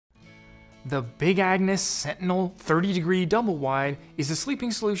The Big Agnes Sentinel 30-degree double-wide is a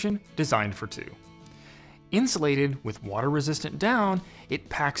sleeping solution designed for two. Insulated with water-resistant down, it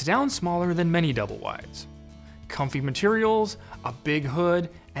packs down smaller than many double-wides. Comfy materials, a big hood,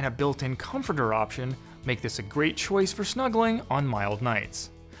 and a built-in comforter option make this a great choice for snuggling on mild nights.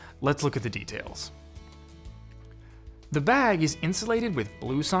 Let's look at the details. The bag is insulated with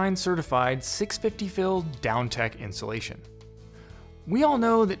Blue Sign certified 650 fill DownTech insulation. We all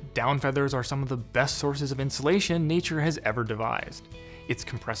know that down feathers are some of the best sources of insulation nature has ever devised. Its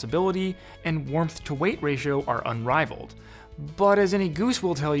compressibility and warmth to weight ratio are unrivaled, but as any goose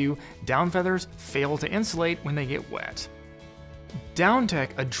will tell you, down feathers fail to insulate when they get wet. DownTech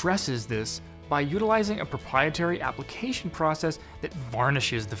addresses this by utilizing a proprietary application process that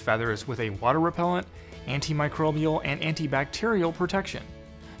varnishes the feathers with a water repellent, antimicrobial, and antibacterial protection.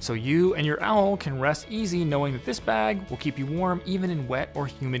 So you and your owl can rest easy knowing that this bag will keep you warm even in wet or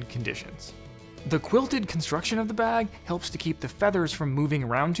humid conditions. The quilted construction of the bag helps to keep the feathers from moving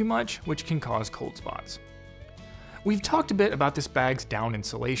around too much, which can cause cold spots. We've talked a bit about this bag's down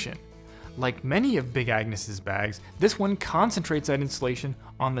insulation. Like many of Big Agnes's bags, this one concentrates that insulation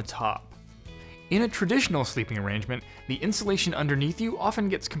on the top. In a traditional sleeping arrangement, the insulation underneath you often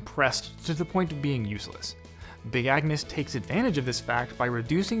gets compressed to the point of being useless. Big Agnes takes advantage of this fact by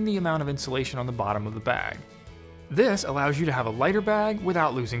reducing the amount of insulation on the bottom of the bag. This allows you to have a lighter bag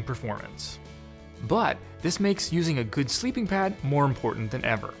without losing performance. But this makes using a good sleeping pad more important than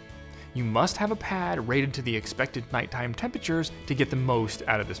ever. You must have a pad rated to the expected nighttime temperatures to get the most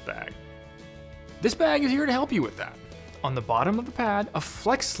out of this bag. This bag is here to help you with that. On the bottom of the pad, a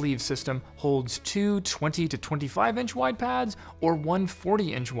flex sleeve system holds two 20 to 25 inch wide pads or one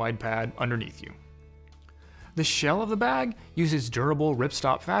 40 inch wide pad underneath you. The shell of the bag uses durable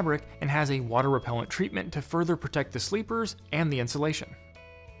ripstop fabric and has a water repellent treatment to further protect the sleepers and the insulation.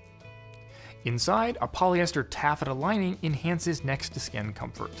 Inside, a polyester taffeta lining enhances next to skin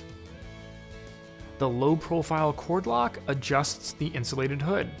comfort. The low profile cord lock adjusts the insulated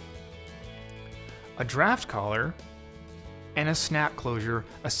hood. A draft collar and a snap closure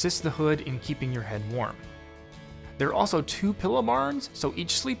assist the hood in keeping your head warm. There are also two pillow barns, so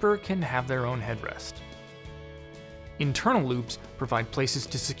each sleeper can have their own headrest. Internal loops provide places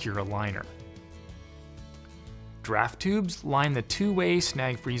to secure a liner. Draft tubes line the two-way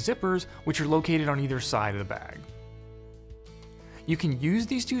snag-free zippers, which are located on either side of the bag. You can use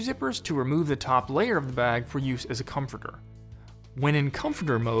these two zippers to remove the top layer of the bag for use as a comforter. When in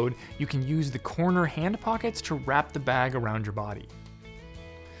comforter mode, you can use the corner hand pockets to wrap the bag around your body.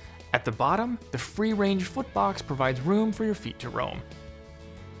 At the bottom, the free-range footbox provides room for your feet to roam.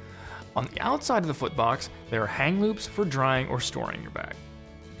 On the outside of the footbox, there are hang loops for drying or storing your bag.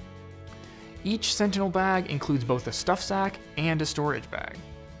 Each Sentinel bag includes both a stuff sack and a storage bag.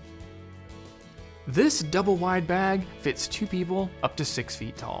 This double-wide bag fits two people up to 6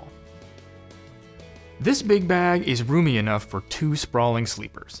 feet tall. This big bag is roomy enough for two sprawling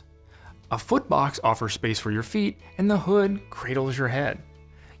sleepers. A footbox offers space for your feet, and the hood cradles your head.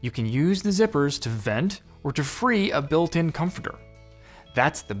 You can use the zippers to vent or to free a built-in comforter.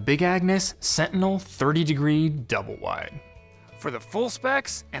 That's the Big Agnes Sentinel 30-degree double-wide. For the full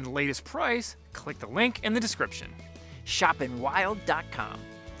specs and latest price, click the link in the description. Shop Enwild.com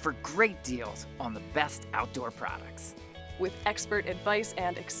for great deals on the best outdoor products. With expert advice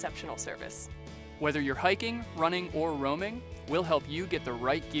and exceptional service. Whether you're hiking, running, or roaming, we'll help you get the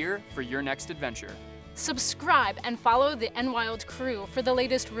right gear for your next adventure. Subscribe and follow the Enwild crew for the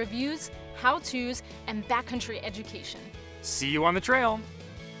latest reviews, how-tos, and backcountry education. See you on the trail!